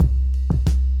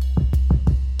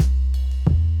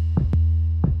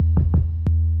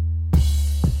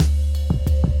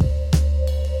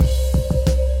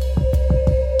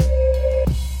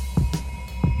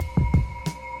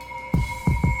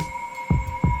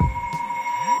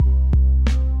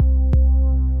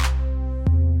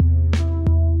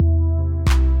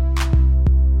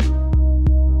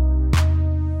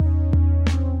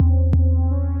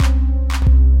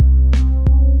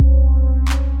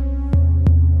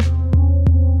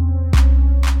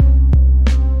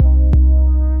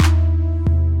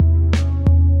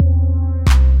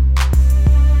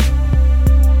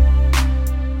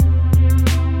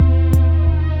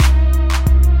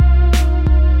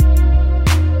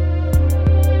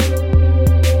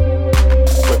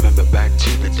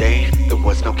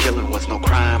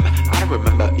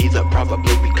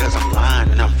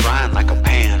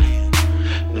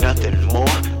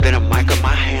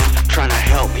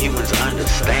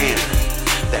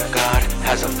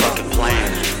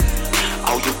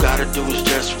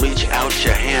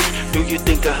You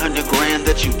think 100 grand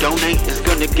that you donate is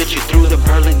gonna get you through the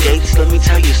pearly gates? Let me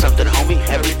tell you something, homie.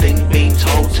 Everything being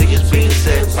told to you is being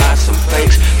said by some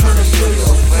fakes. Trying to steal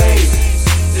your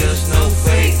faith. There's no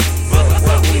fate, brother,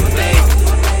 what we made.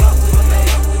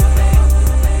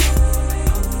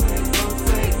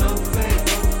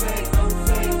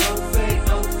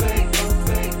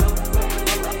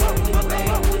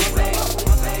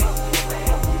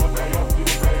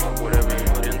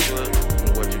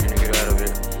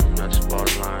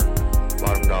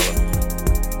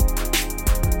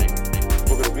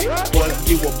 What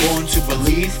you were born to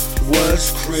believe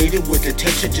was created with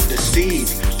intention to deceive.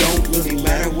 Don't really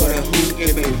matter what or who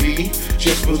it may be,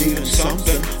 just believe in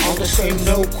something. On the same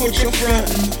note, quit your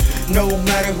frontin'. No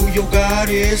matter who your God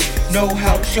is, no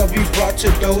help shall be brought to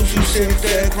those who sit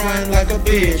there crying like a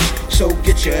bitch. So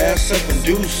get your ass up and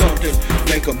do something,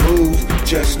 make a move.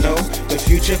 Just know the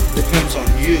future depends on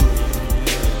you,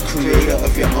 creator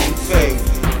of your own fate.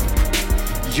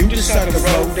 You decide the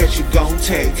road that you gon'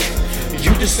 take.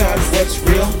 You decide what's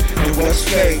real and what's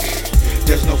fake.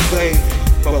 There's no fate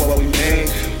but what we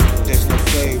make. There's no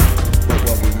fate but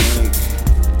what we